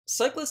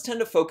Cyclists tend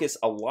to focus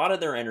a lot of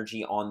their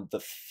energy on the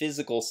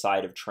physical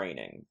side of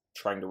training,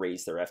 trying to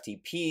raise their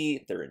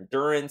FTP, their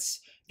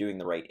endurance, doing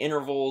the right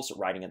intervals,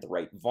 riding at the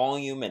right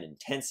volume and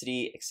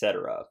intensity,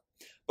 etc.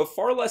 But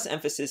far less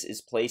emphasis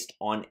is placed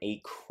on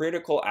a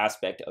critical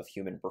aspect of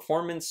human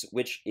performance,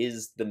 which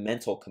is the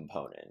mental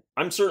component.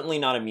 I'm certainly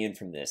not immune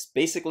from this.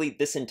 Basically,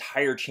 this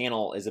entire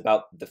channel is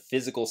about the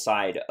physical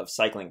side of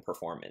cycling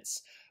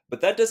performance. But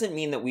that doesn't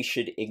mean that we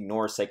should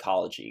ignore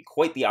psychology.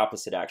 Quite the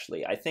opposite,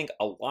 actually. I think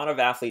a lot of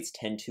athletes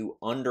tend to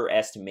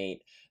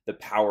underestimate the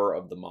power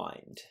of the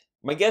mind.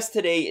 My guest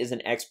today is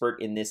an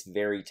expert in this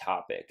very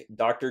topic.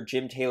 Dr.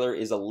 Jim Taylor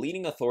is a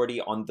leading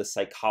authority on the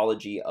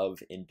psychology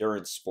of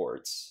endurance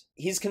sports.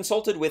 He's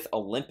consulted with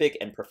Olympic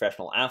and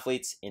professional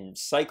athletes in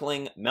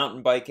cycling,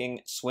 mountain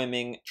biking,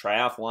 swimming,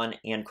 triathlon,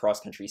 and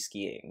cross-country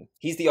skiing.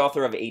 He's the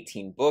author of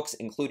 18 books,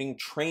 including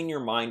Train Your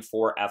Mind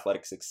for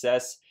Athletic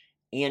Success,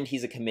 and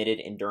he's a committed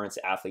endurance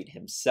athlete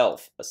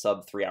himself, a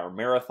sub-3-hour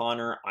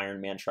marathoner,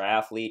 Ironman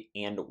triathlete,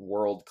 and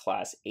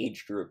world-class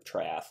age group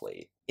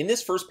triathlete. In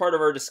this first part of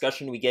our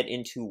discussion, we get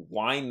into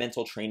why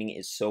mental training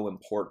is so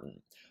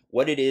important,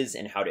 what it is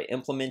and how to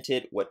implement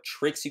it, what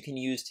tricks you can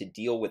use to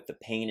deal with the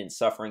pain and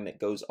suffering that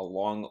goes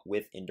along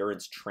with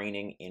endurance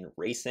training in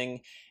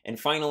racing, and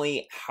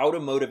finally, how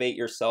to motivate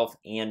yourself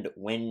and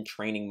when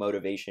training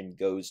motivation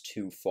goes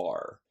too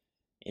far.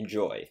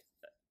 Enjoy.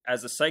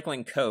 As a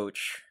cycling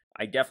coach,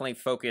 I definitely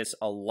focus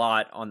a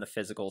lot on the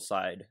physical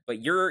side,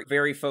 but you're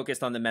very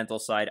focused on the mental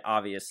side,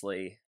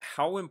 obviously.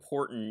 How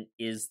important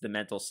is the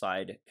mental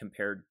side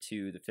compared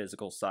to the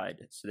physical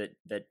side so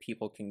that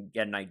people can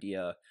get an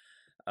idea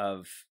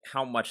of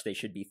how much they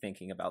should be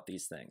thinking about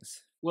these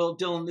things? Well,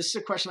 Dylan, this is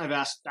a question I've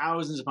asked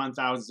thousands upon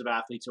thousands of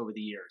athletes over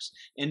the years.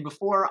 And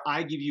before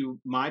I give you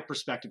my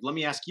perspective, let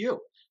me ask you,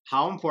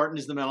 how important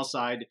is the mental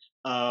side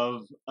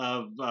of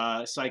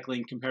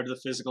cycling compared to the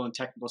physical and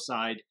technical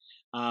side?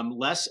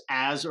 Less,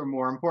 as, or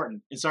more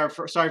important? And sorry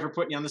for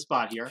putting you on the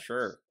spot here.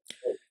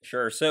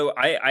 Sure. So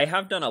I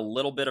have done a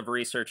little bit of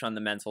research on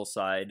the mental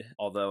side,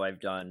 although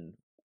I've done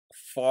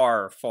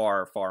far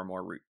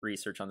more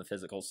research on the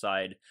physical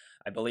side.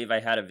 I believe I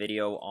had a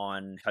video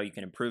on how you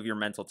can improve your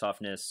mental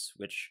toughness,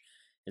 which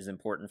is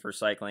important for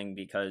cycling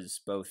because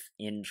both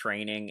in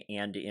training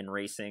and in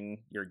racing,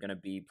 you're going to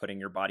be putting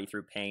your body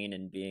through pain,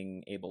 and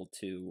being able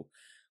to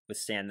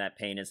withstand that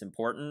pain is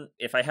important.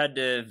 If I had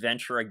to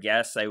venture a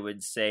guess, I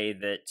would say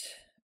that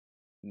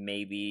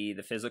maybe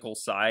the physical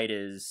side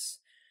is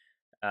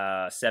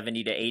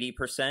 70 to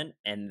 80%,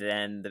 and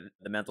then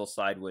the mental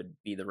side would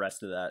be the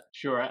rest of that.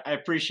 Sure, I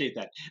appreciate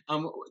that.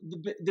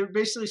 There are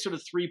basically sort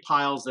of three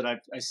piles that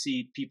I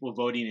see people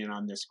voting in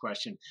on this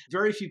question.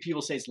 Very few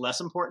people say it's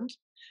less important.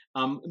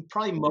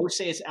 Probably most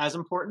say it's as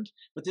important,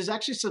 but there's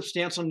actually a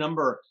substantial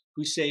number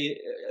who say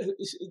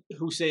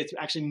it's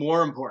actually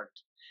more important.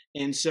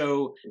 And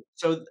so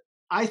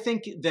I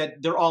think that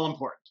they're all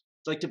important.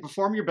 Like, to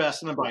perform your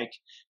best on a bike,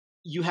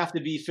 you have to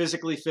be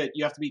physically fit.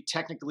 You have to be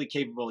technically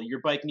capable.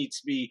 Your bike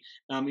needs to be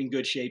in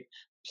good shape.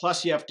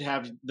 Plus, you have to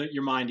have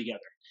your mind together.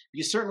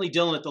 Because certainly,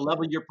 Dylan, at the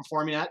level you're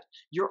performing at,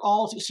 you're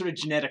all sort of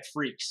genetic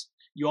freaks.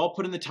 You all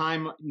put in the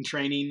time in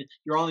training.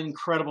 You're all in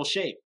incredible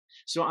shape.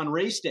 So on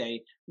race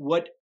day,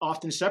 what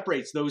often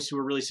separates those who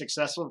are really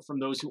successful from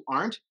those who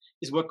aren't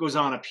is what goes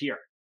on up here.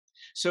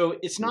 So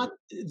it's not,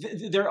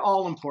 they're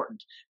all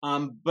important.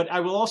 But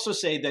I will also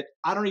say that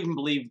I don't even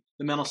believe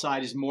the mental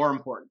side is more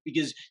important,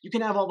 because you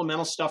can have all the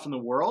mental stuff in the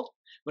world,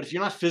 but if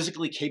you're not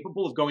physically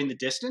capable of going the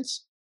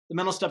distance, the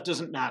mental stuff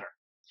doesn't matter.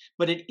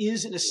 But it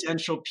is an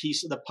essential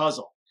piece of the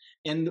puzzle.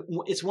 And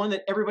it's one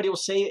that everybody will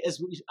say,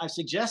 as I've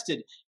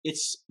suggested,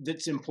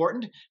 that's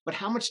important, but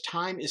how much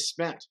time is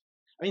spent?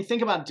 I mean,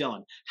 think about it,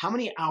 Dylan. How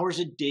many hours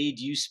a day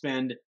do you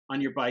spend on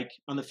your bike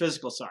on the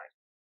physical side?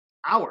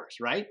 Hours,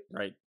 right?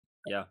 Right.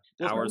 Yeah.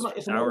 Well,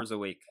 hours a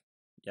week.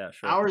 Yeah,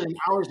 sure. Hours and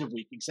hours a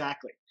week,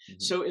 exactly. Mm-hmm.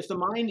 So if the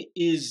mind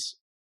is,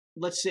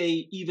 let's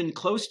say, even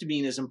close to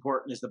being as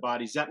important as the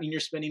body, does that mean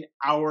you're spending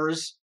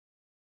hours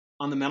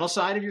on the mental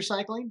side of your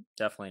cycling?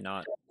 Definitely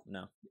not.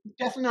 No.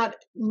 Definitely not.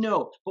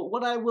 No. But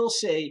what I will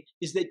say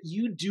is that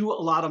you do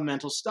a lot of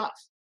mental stuff.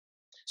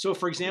 So,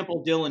 for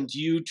example, Dylan, do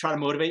you try to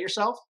motivate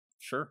yourself?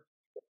 Sure.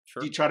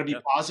 Do you try to be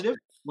positive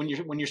when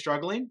you're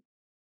struggling?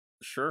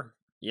 Sure.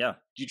 Yeah.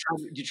 Do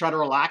you try to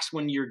relax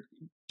when you're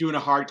doing a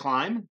hard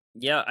climb?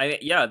 Yeah,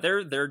 there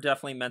are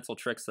definitely mental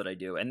tricks that I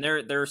do. And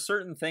there are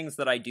certain things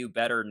that I do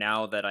better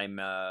now that I'm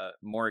a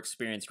more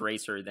experienced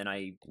racer than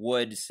I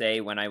would say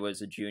when I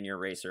was a junior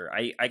racer.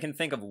 I can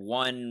think of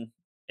one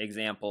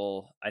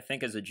example. I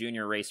think as a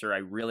junior racer, I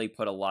really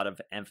put a lot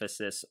of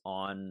emphasis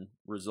on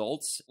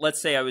results.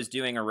 Let's say I was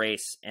doing a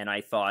race and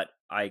I thought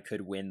I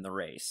could win the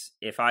race.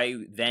 If I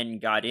then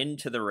got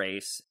into the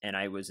race and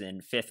I was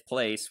in 5th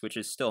place, which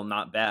is still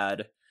not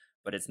bad,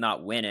 but it's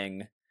not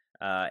winning,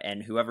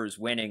 and whoever's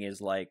winning is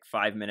like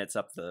 5 minutes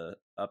up the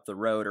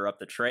road or up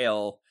the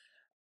trail,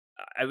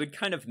 I would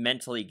kind of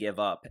mentally give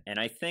up. And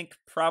I think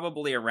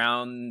probably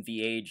around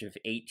the age of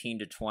 18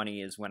 to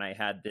 20 is when I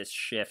had this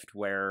shift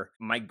where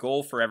my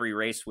goal for every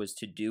race was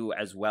to do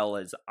as well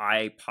as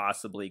I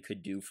possibly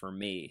could do for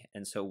me.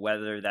 And so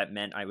whether that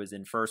meant I was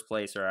in first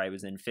place or I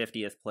was in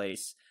 50th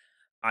place,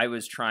 I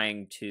was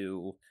trying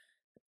to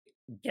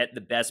get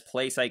the best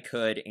place I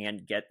could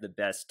and get the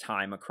best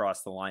time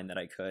across the line that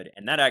I could.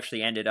 And that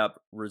actually ended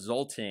up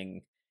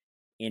resulting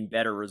in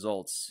better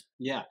results.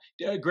 Yeah,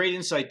 great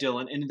insight,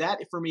 Dylan. And that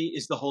for me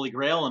is the holy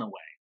grail in a way,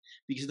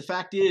 because the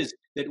fact is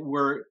that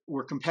we're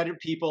competitive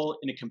people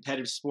in a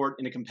competitive sport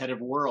in a competitive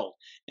world,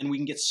 and we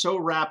can get so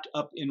wrapped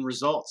up in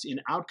results, in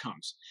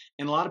outcomes.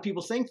 And a lot of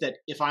people think that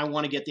if I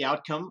want to get the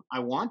outcome I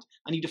want,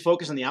 I need to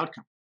focus on the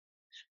outcome.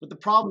 But the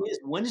problem is,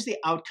 when does the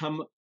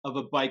outcome of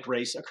a bike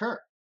race occur?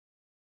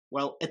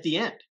 Well, at the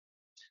end.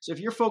 So if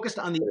you're focused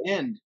on the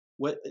end,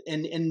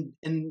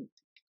 and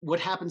what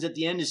happens at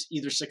the end is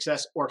either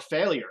success or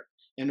failure.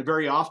 And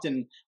very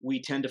often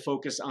we tend to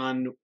focus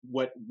on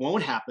what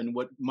won't happen,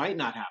 what might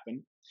not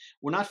happen.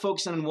 We're not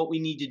focusing on what we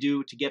need to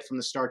do to get from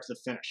the start to the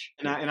finish.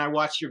 And I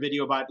watched your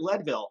video about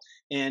Leadville,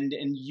 and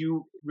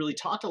you really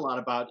talked a lot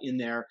about in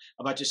there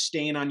about just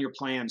staying on your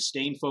plan,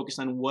 staying focused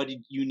on what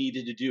you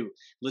needed to do,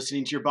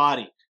 listening to your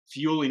body,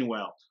 fueling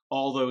well,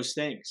 all those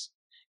things.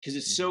 Because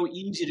it's so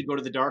easy to go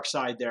to the dark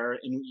side there,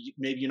 and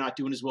maybe you're not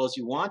doing as well as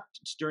you want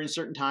during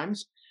certain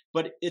times,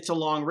 but it's a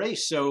long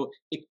race, so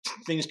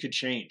things could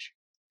change.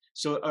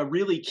 So a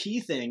really key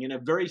thing and a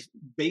very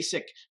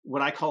basic,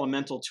 what I call a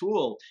mental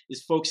tool,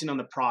 is focusing on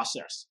the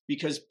process.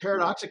 Because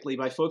paradoxically,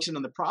 by focusing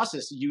on the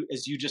process,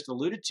 as you just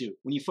alluded to,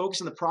 when you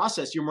focus on the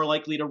process, you're more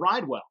likely to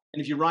ride well.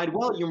 And if you ride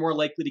well, you're more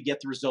likely to get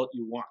the result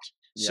you want.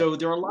 Yeah. So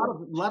there are a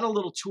lot of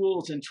little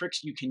tools and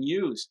tricks you can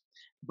use.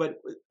 But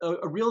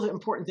a real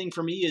important thing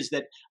for me is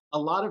that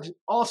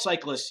all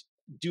cyclists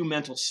do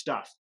mental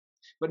stuff.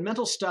 But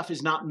mental stuff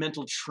is not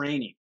mental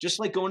training. Just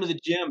like going to the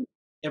gym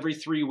every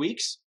 3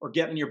 weeks or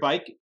getting your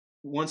bike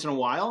once in a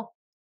while,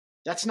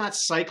 that's not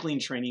cycling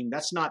training.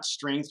 That's not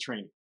strength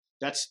training.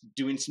 That's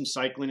doing some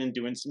cycling and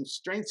doing some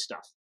strength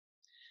stuff.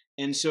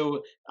 And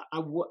so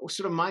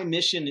sort of my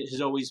mission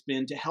has always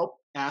been to help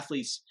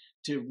athletes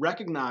to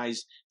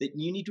recognize that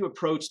you need to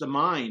approach the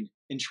mind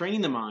and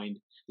training the mind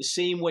the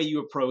same way you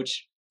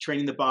approach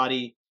training the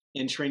body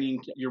and training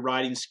your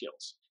riding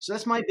skills. So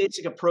that's my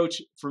basic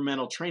approach for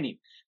mental training.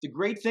 The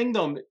great thing,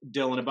 though,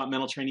 Dylan, about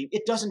mental training,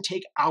 it doesn't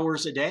take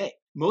hours a day.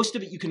 Most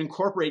of it you can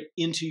incorporate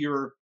into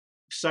your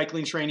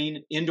cycling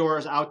training,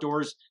 indoors,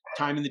 outdoors,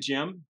 time in the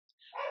gym.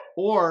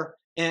 Or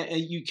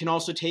you can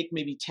also take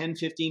maybe 10,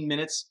 15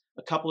 minutes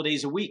a couple of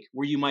days a week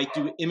where you might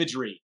do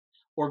imagery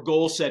or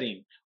goal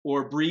setting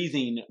or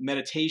breathing,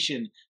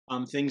 meditation,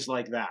 things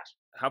like that.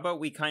 How about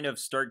we kind of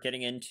start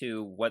getting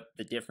into what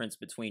the difference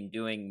between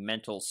doing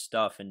mental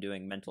stuff and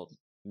doing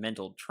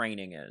mental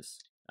training is?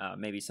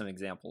 Maybe some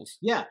examples.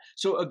 Yeah.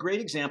 So a great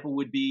example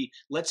would be,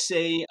 let's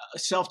say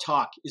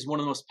self-talk is one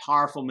of the most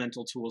powerful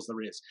mental tools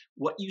there is.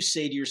 What you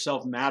say to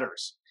yourself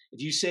matters.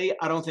 If you say,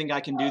 I don't think I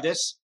can do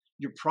this,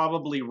 you're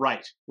probably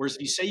right. Whereas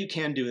if you say you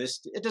can do this,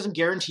 it doesn't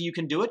guarantee you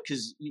can do it,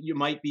 because you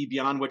might be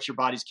beyond what your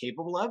body's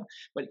capable of,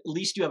 but at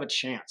least you have a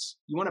chance.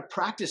 You want to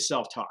practice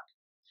self-talk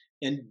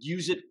and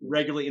use it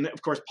regularly. And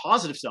of course,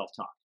 positive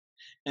self-talk.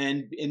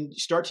 And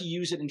start to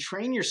use it and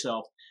train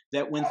yourself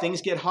that when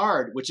things get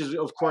hard, which is,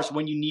 of course,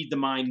 when you need the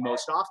mind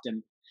most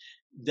often,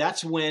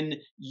 that's when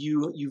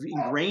you've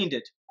ingrained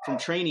it from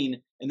training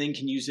and then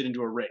can use it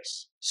into a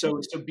race.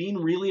 So being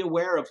really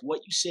aware of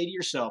what you say to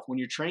yourself when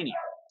you're training,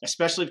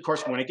 especially, of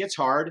course, when it gets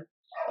hard,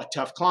 a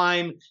tough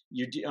climb,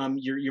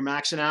 you're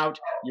maxing out,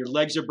 your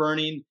legs are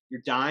burning,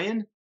 you're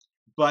dying,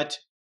 but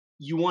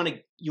you want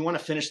to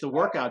finish the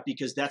workout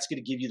because that's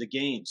going to give you the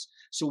gains.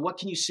 So what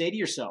can you say to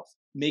yourself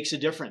makes a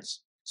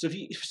difference.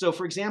 So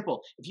for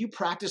example, if you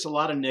practice a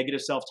lot of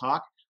negative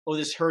self-talk, oh,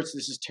 this hurts,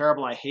 this is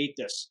terrible, I hate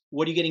this.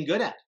 What are you getting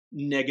good at?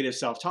 Negative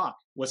self-talk.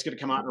 What's going to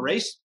come out in a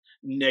race?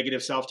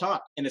 Negative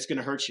self-talk, and it's going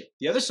to hurt you.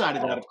 The other side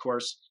of that, of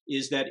course,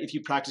 is that if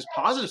you practice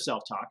positive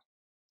self-talk,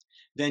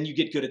 then you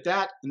get good at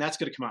that, and that's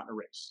going to come out in a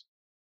race.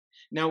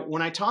 Now,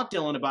 when I talk,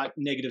 Dylan,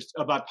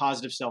 about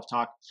positive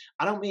self-talk,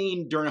 I don't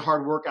mean during a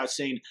hard workout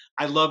saying,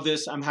 I love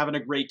this, I'm having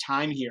a great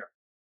time here,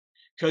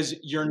 because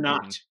you're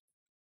not.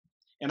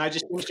 And I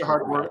just finished a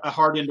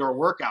hard indoor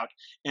workout,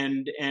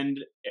 and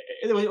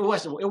it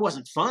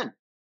wasn't fun.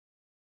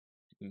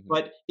 Mm-hmm.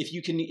 But if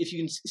you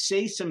can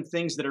say some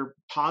things that are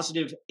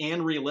positive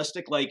and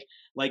realistic, like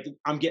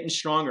I'm getting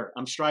stronger,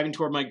 I'm striving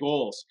toward my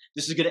goals,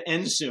 this is going to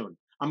end soon,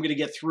 I'm going to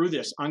get through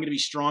this, I'm going to be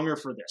stronger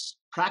for this.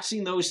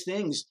 Practicing those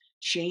things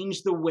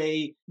change the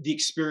way the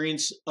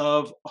experience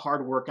of a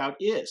hard workout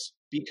is,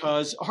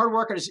 because a hard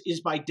workout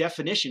is by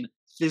definition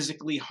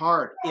physically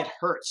hard. It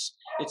hurts.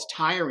 It's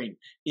tiring.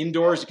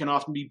 Indoors, it can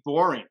often be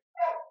boring.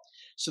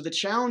 So the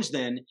challenge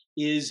then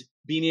is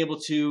being able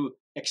to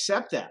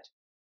accept that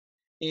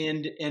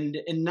and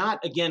not,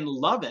 again,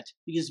 love it,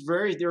 because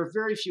there are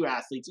very few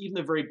athletes, even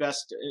the very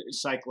best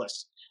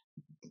cyclists,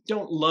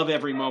 don't love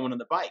every moment on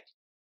the bike.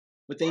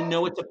 but they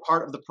know it's a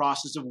part of the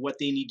process of what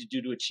they need to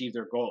do to achieve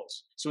their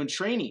goals. So in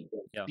training,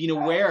 Yeah. being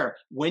aware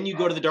when you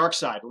go to the dark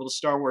side, a little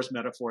Star Wars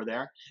metaphor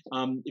there.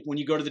 When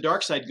you go to the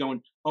dark side,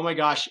 going, oh my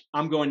gosh,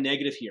 I'm going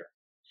negative here.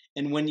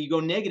 And when you go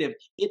negative,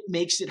 it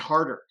makes it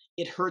harder.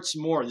 It hurts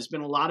more. There's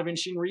been a lot of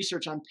interesting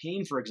research on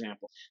pain, for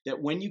example,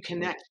 that when you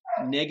connect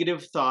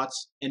negative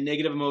thoughts and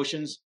negative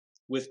emotions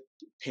with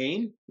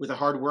pain, with a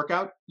hard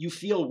workout, you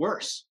feel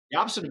worse. The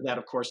opposite of that,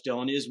 of course,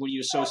 Dylan, is when you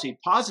associate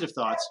positive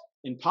thoughts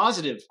and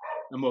positive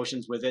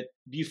emotions with it,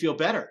 you feel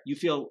better. You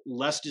feel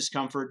less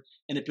discomfort,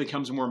 and it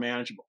becomes more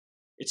manageable.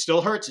 It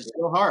still hurts. It's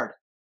still hard,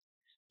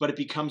 but it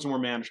becomes more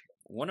manageable.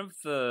 One of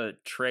the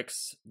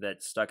tricks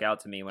that stuck out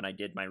to me when I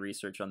did my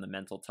research on the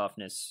mental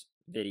toughness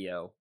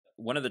video,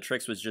 one of the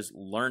tricks was just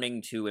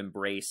learning to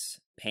embrace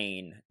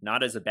pain,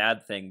 not as a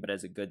bad thing, but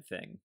as a good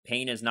thing.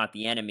 Pain is not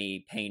the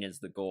enemy, pain is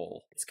the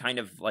goal. It's kind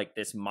of like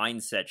this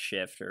mindset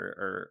shift,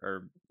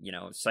 or you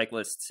know,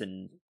 cyclists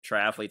and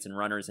triathletes and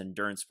runners,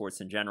 endurance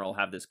sports in general,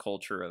 have this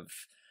culture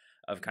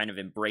of kind of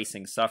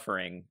embracing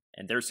suffering,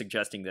 and they're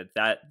suggesting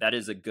that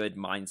is a good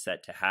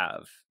mindset to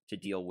have to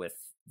deal with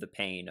the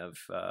pain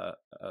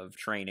of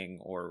training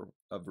or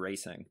of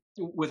racing.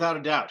 Without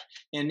a doubt.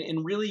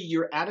 And really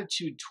your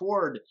attitude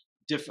toward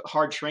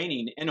hard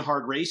training and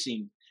hard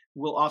racing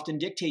will often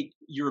dictate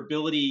your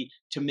ability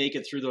to make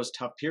it through those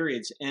tough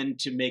periods and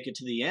to make it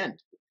to the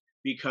end,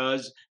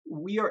 because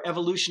we are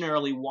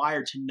evolutionarily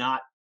wired to not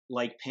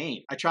like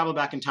pain. I travel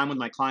back in time with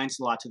my clients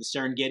a lot to the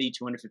Serengeti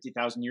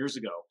 250,000 years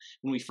ago,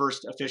 when we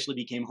first officially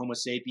became Homo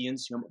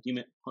sapiens,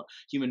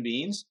 human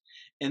beings.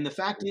 And the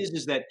fact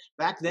is that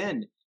back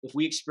then, if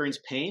we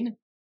experienced pain,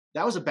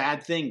 that was a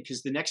bad thing,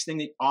 because the next thing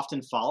that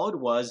often followed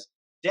was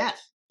death.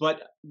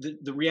 But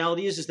the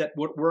reality is that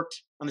what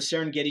worked on the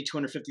Serengeti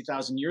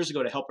 250,000 years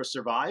ago to help us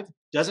survive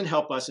doesn't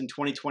help us in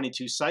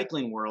 2022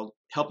 cycling world,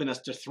 helping us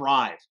to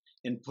thrive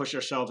and push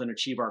ourselves and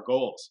achieve our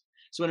goals.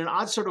 So in an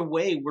odd sort of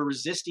way, we're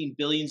resisting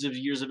billions of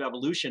years of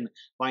evolution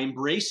by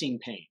embracing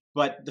pain.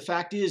 But the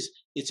fact is,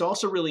 it's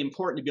also really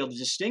important to be able to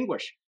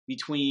distinguish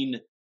between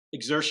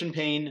exertion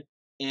pain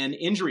and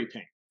injury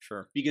pain.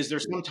 Sure. Because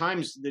there's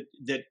sometimes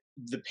that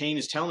the pain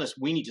is telling us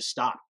we need to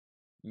stop.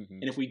 Mm-hmm.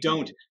 And if we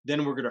don't,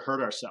 then we're going to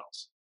hurt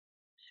ourselves.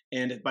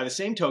 And by the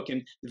same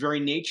token, the very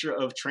nature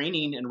of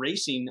training and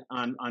racing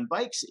on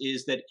bikes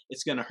is that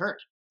it's going to hurt.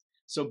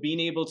 So being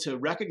able to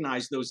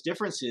recognize those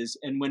differences,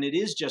 and when it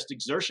is just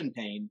exertion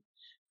pain,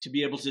 to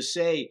be able to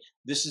say,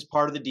 this is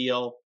part of the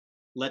deal,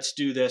 let's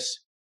do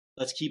this,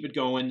 let's keep it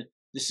going,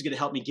 this is going to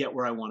help me get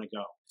where I want to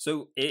go.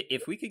 So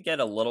if we could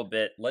get a little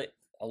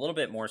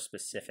bit more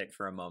specific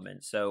for a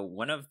moment. So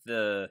one of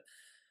the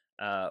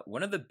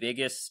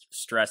biggest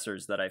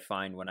stressors that I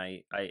find when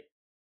I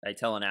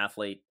tell an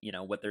athlete, you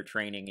know, what their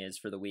training is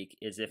for the week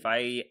is if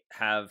I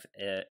have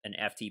an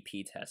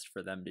FTP test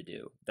for them to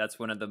do. That's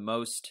one of the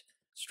most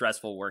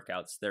stressful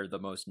workouts. They're the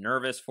most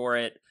nervous for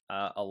it.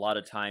 A lot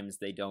of times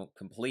they don't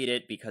complete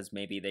it because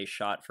maybe they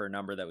shot for a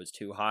number that was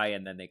too high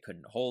and then they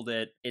couldn't hold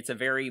it. It's a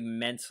very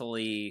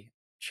mentally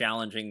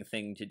challenging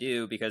thing to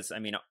do because, I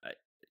mean,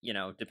 you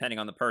know, depending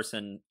on the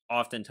person,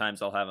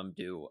 oftentimes I'll have them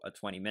do a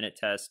 20-minute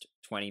test.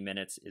 20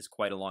 minutes is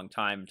quite a long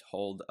time to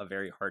hold a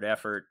very hard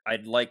effort.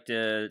 I'd like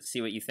to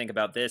see what you think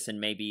about this and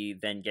maybe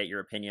then get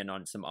your opinion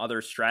on some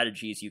other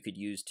strategies you could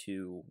use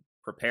to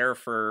prepare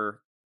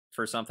for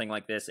something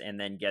like this and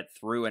then get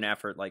through an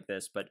effort like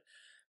this. But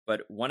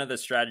one of the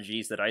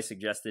strategies that I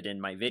suggested in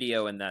my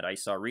video and that I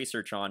saw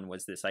research on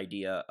was this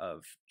idea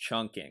of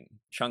chunking.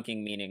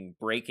 Chunking meaning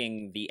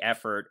breaking the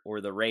effort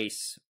or the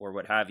race or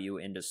what have you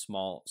into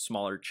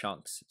smaller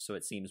chunks so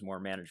it seems more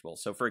manageable.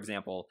 So for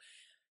example,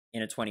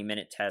 in a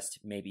 20-minute test,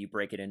 maybe you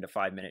break it into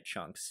 5-minute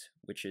chunks,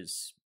 which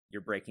is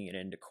you're breaking it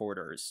into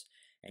quarters.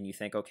 And you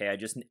think, okay,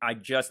 I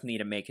just need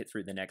to make it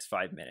through the next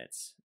 5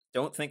 minutes.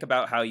 Don't think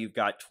about how you've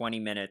got 20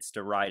 minutes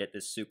to ride at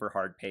this super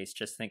hard pace.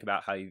 Just think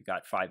about how you've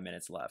got 5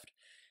 minutes left.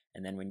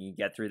 And then when you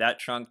get through that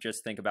chunk,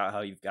 just think about how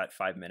you've got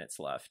 5 minutes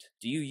left.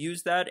 Do you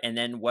use that? And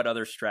then what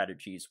other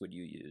strategies would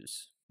you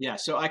use? Yeah,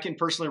 so I can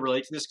personally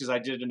relate to this because I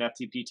did an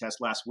FTP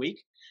test last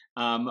week.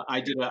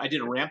 I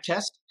did a ramp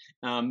test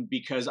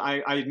because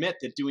I admit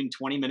that doing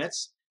 20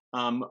 minutes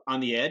on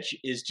the edge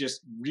is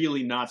just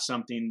really not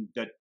something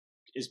that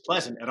is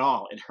pleasant at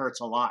all. It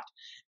hurts a lot,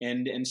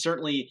 and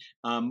certainly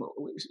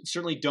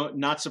don't,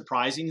 not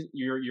surprising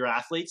your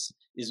athletes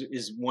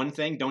is one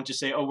thing. Don't just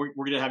say, oh, we're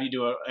going to have you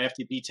do a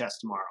FTP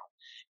test tomorrow.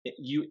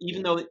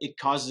 Even though it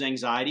causes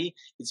anxiety,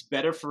 it's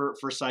better for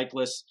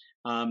cyclists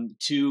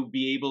to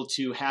be able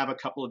to have a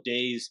couple of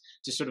days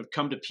to sort of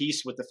come to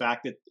peace with the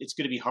fact that it's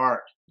going to be hard.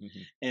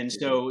 Mm-hmm. And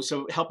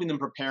so helping them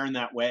prepare in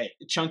that way.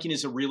 Chunking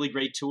is a really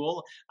great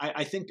tool.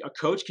 I think a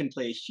coach can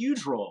play a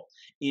huge role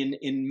in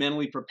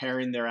mentally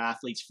preparing their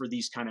athletes for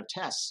these kind of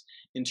tests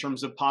in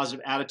terms of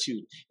positive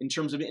attitude, in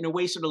terms of, in a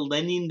way, sort of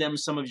lending them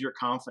some of your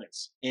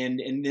confidence and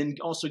then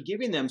also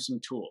giving them some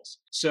tools.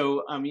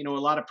 So,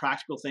 a lot of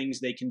practical things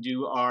they can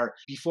do are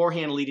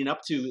beforehand, leading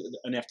up to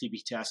an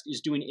FTP test,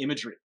 is doing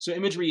imagery. So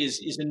imagery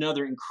is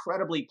another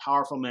incredibly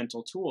powerful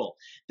mental tool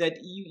that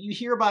you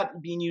hear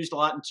about being used a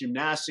lot in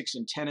gymnastics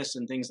and tennis tennis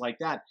and things like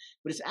that.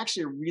 But it's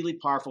actually a really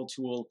powerful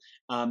tool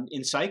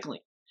in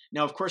cycling.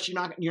 Now, of course, you're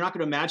not going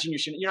to imagine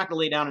you're not going to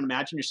lay down and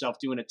imagine yourself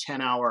doing a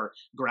 10-hour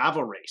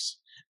gravel race.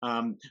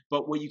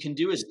 But what you can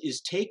do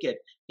is take it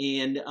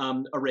and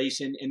a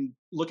race and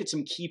look at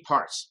some key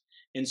parts.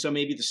 And so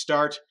maybe the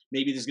start,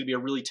 maybe there's going to be a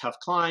really tough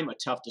climb, a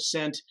tough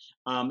descent,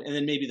 and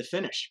then maybe the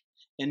finish.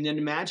 And then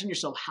imagine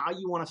yourself how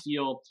you want to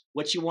feel,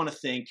 what you want to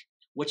think,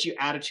 what your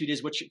attitude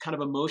is, what your kind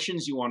of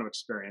emotions you want to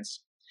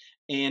experience.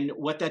 And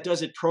what that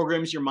does, it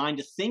programs your mind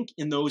to think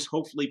in those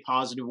hopefully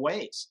positive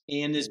ways.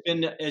 And there's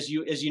been, as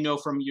you know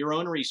from your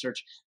own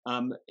research,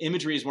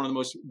 imagery is one of the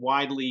most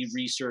widely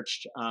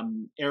researched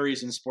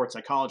areas in sports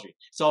psychology.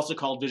 It's also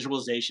called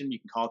visualization. You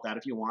can call it that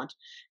if you want.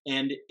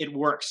 And it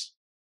works.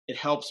 It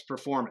helps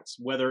performance,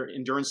 whether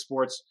endurance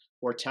sports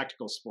or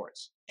technical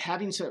sports.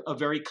 Having a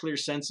very clear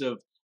sense of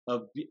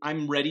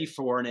I'm ready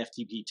for an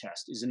FTP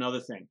test is another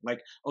thing.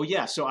 Like, oh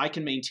yeah, so I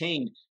can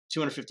maintain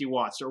 250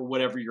 watts or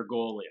whatever your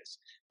goal is.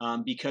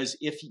 Because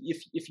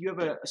if you have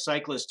a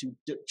cyclist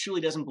who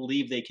truly doesn't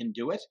believe they can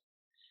do it,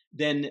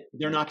 then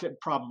they're not going to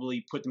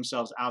probably put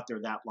themselves out there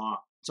that long.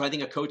 So I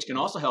think a coach can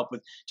also help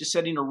with just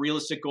setting a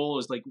realistic goal.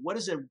 Is like, what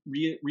is a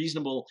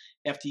reasonable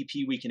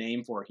FTP we can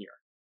aim for here?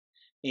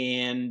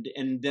 And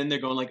then they're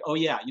going like, oh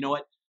yeah, you know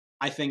what?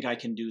 I think I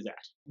can do that.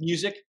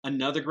 Music,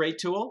 another great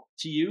tool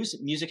to use.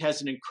 Music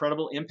has an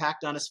incredible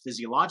impact on us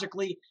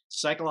physiologically,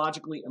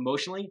 psychologically,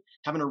 emotionally.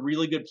 Having a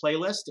really good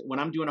playlist. When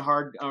I'm doing a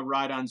hard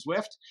ride on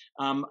Zwift,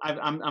 I'm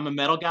a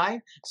metal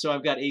guy, so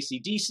I've got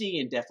AC/DC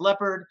and Def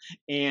Leppard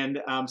and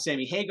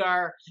Sammy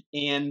Hagar,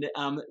 and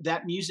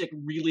that music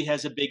really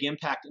has a big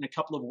impact in a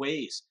couple of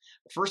ways.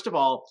 First of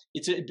all,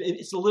 it's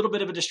a little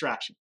bit of a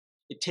distraction.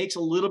 It takes a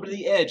little bit of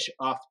the edge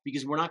off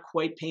because we're not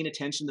quite paying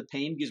attention to the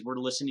pain because we're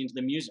listening to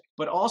the music.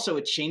 But also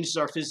it changes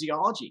our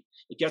physiology.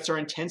 It gets our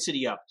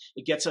intensity up.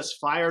 It gets us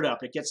fired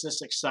up. It gets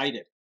us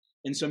excited.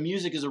 And so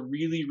music is a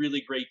really,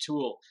 really great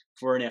tool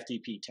for an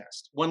FTP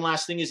test. One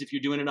last thing is if you're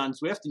doing it on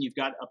Zwift and you've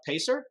got a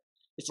pacer,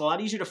 it's a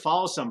lot easier to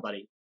follow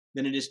somebody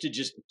than it is to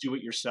just do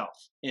it yourself.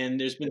 And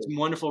there's been some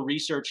wonderful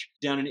research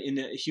done in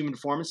the human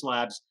performance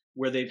labs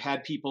where they've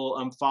had people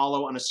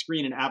follow on a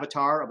screen an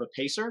avatar of a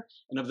pacer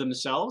and of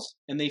themselves.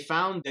 And they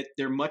found that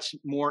they're much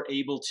more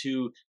able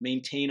to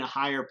maintain a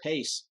higher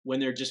pace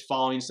when they're just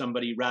following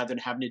somebody rather than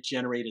having to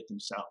generate it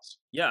themselves.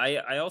 Yeah,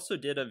 I also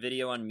did a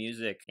video on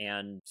music,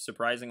 and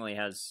surprisingly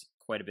has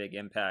quite a big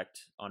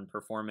impact on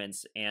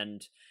performance.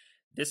 And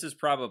this is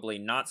probably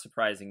not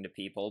surprising to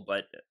people,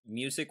 but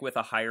music with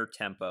a higher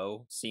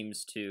tempo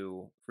seems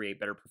to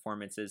create better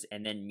performances.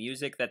 And then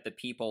music that the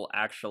people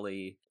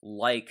actually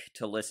like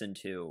to listen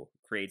to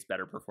creates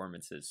better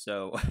performances.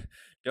 So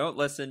don't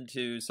listen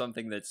to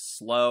something that's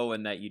slow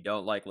and that you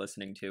don't like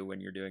listening to when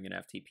you're doing an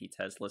FTP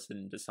test.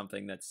 Listen to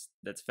something that's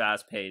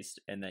fast paced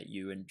and that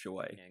you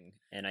enjoy.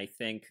 And I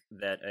think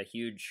that a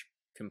huge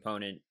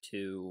component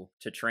to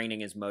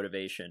training is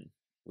motivation,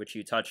 which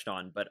you touched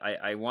on, but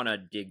I want to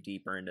dig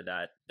deeper into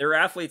that. There are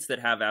athletes that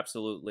have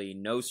absolutely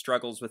no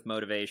struggles with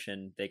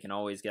motivation. They can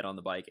always get on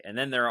the bike. And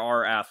then there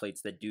are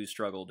athletes that do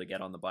struggle to get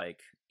on the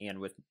bike and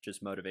with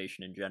just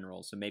motivation in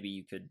general. So maybe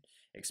you could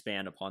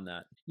expand upon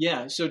that.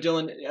 Yeah. So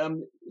Dylan,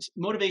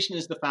 motivation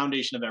is the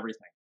foundation of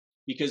everything.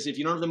 Because if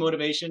you don't have the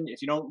motivation,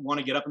 if you don't want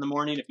to get up in the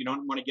morning, if you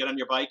don't want to get on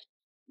your bike,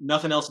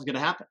 nothing else is going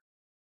to happen.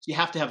 So you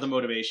have to have the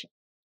motivation.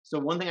 So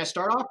one thing I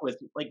start off with,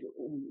 like,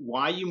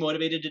 why are you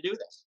motivated to do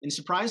this? And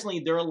surprisingly,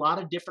 there are a lot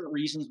of different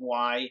reasons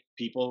why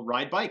people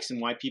ride bikes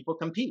and why people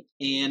compete.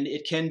 And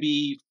it can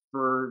be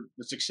for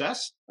the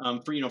success,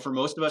 for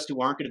most of us who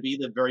aren't going to be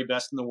the very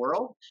best in the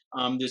world.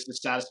 There's the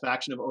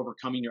satisfaction of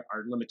overcoming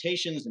our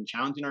limitations and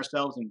challenging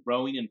ourselves and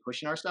growing and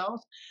pushing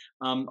ourselves.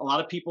 A lot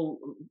of people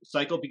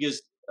cycle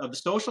because of the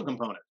social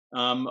component.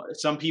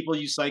 Some people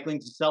use cycling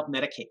to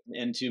self-medicate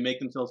and to make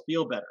themselves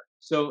feel better.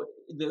 So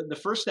the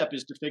first step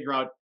is to figure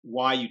out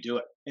why you do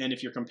it. And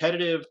if you're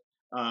competitive,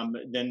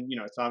 then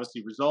it's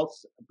obviously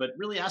results, but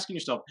really asking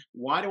yourself,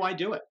 why do I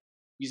do it?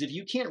 Because if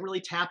you can't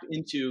really tap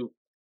into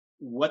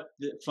what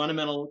the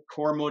fundamental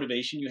core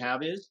motivation you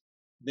have is,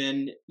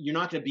 then you're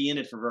not going to be in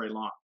it for very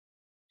long.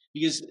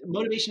 Because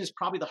motivation is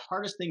probably the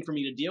hardest thing for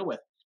me to deal with,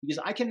 because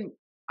I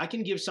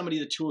can give somebody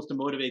the tools to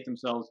motivate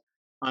themselves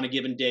on a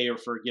given day or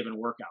for a given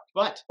workout.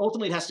 But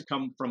ultimately, it has to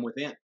come from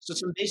within. So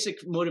some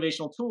basic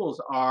motivational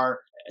tools are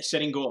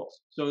setting goals.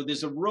 So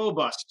there's a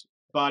robust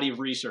body of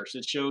research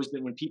that shows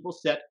that when people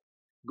set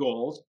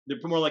goals, they're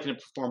more likely to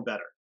perform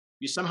better.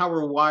 Because somehow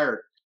we're wired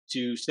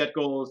to set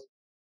goals,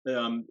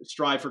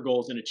 strive for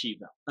goals, and achieve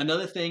them.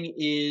 Another thing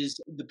is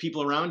the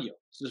people around you.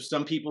 So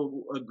some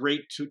people, a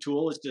great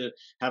tool is to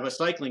have a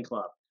cycling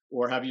club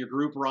or have your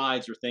group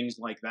rides or things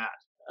like that.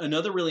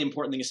 Another really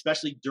important thing,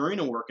 especially during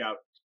a workout,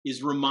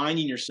 is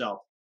reminding yourself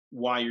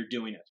why you're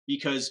doing it,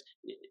 because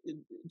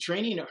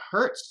training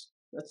hurts.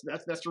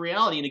 That's the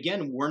reality. And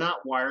again, we're not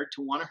wired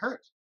to want to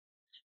hurt.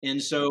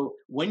 And so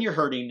when you're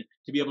hurting,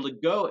 to be able to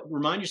go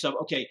remind yourself,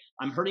 okay,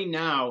 I'm hurting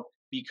now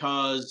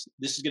because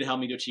this is going to help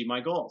me to achieve my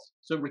goals.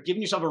 So we're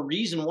giving yourself a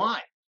reason why.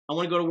 I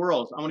want to go to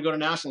Worlds. I want to go to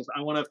Nationals.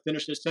 I want to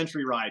finish this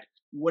century ride.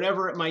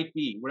 whatever it might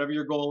be, whatever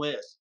your goal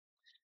is,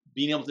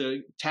 being able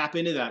to tap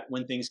into that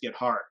when things get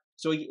hard.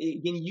 So again,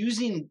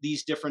 using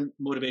these different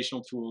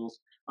motivational tools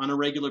on a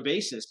regular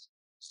basis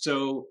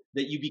so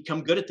that you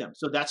become good at them.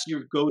 So that's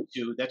your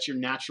go-to, that's your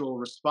natural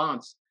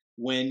response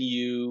when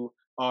you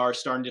are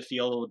starting to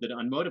feel a little bit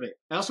unmotivated.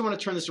 I also want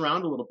to turn this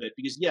around a little bit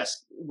because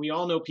yes, we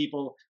all know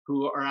people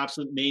who are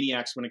absolute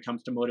maniacs when it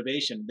comes to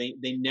motivation.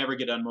 They never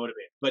get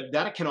unmotivated. But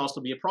that can also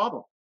be a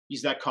problem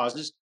because that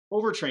causes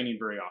overtraining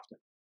very often.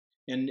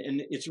 And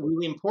it's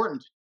really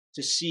important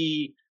to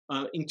see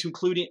to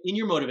include in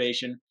your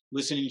motivation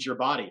listening to your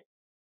body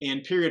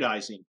and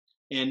periodizing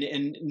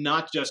and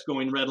not just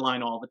going red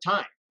line all the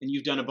time. And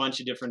you've done a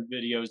bunch of different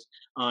videos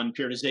on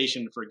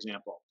periodization, for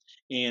example.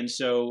 And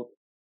so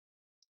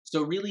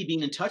really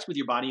being in touch with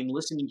your body and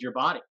listening to your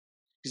body.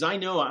 Because I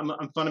know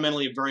I'm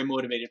fundamentally a very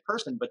motivated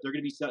person, but there are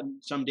going to be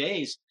some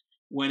days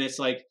when it's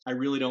like, I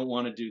really don't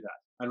want to do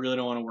that. I really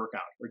don't want to work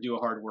out or do a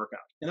hard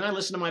workout. And then I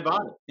listen to my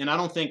body. And I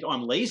don't think, oh,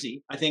 I'm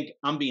lazy. I think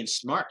I'm being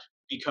smart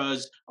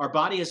because our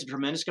body has a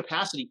tremendous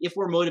capacity, if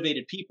we're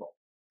motivated people,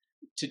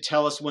 to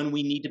tell us when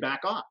we need to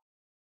back off.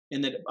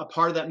 And that a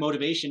part of that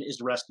motivation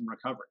is rest and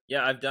recovery.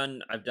 Yeah, I've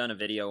done a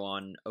video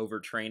on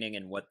overtraining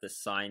and what the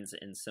signs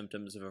and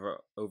symptoms of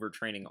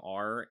overtraining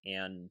are,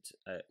 and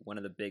one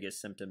of the biggest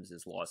symptoms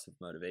is loss of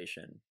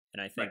motivation.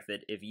 And I think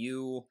that if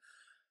you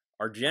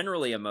are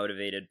generally a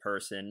motivated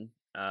person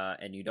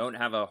and you don't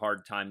have a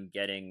hard time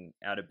getting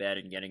out of bed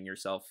and getting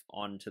yourself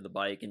onto the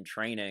bike and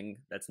training,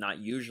 that's not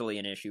usually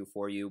an issue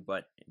for you,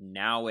 but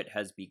now it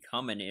has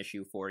become an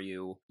issue for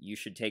you. You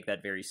should take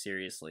that very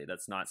seriously.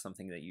 That's not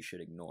something that you should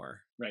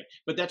ignore. Right.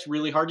 But that's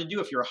really hard to do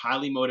if you're a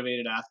highly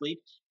motivated athlete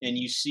and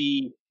you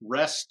see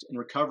rest and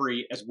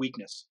recovery as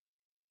weakness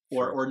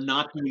or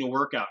not doing a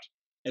workout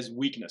as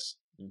weakness.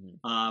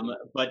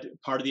 But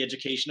part of the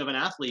education of an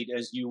athlete,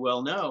 as you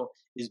well know,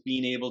 is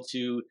being able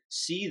to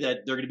see that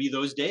there are going to be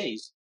those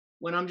days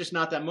when I'm just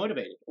not that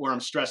motivated, or I'm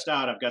stressed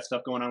out, I've got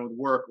stuff going on with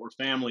work or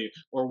family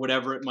or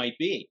whatever it might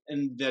be,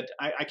 and that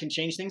I can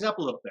change things up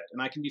a little bit,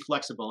 and I can be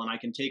flexible, and I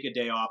can take a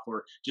day off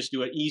or just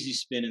do an easy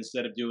spin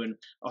instead of doing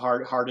a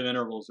hard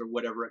intervals or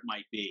whatever it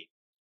might be.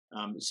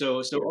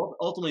 So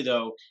ultimately,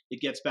 though,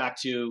 it gets back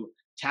to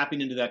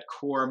tapping into that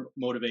core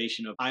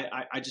motivation of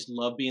I just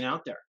love being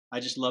out there. I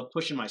just love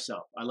pushing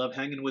myself. I love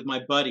hanging with my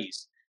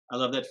buddies. I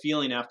love that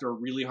feeling after a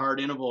really hard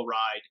interval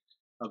ride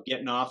of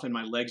getting off and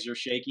my legs are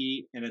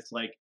shaky and it's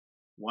like,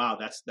 wow,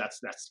 that's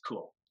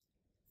cool.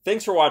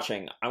 Thanks for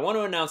watching. I want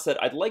to announce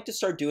that I'd like to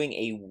start doing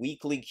a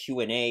weekly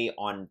Q&A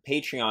on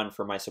Patreon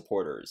for my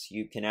supporters.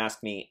 You can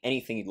ask me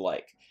anything you'd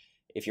like.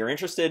 If you're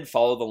interested,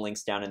 follow the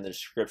links down in the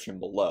description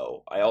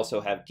below. I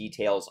also have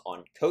details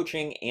on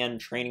coaching and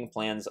training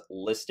plans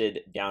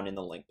listed down in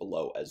the link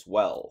below as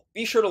well.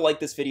 Be sure to like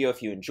this video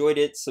if you enjoyed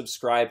it,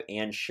 subscribe,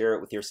 and share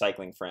it with your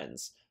cycling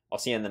friends. I'll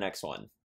see you in the next one.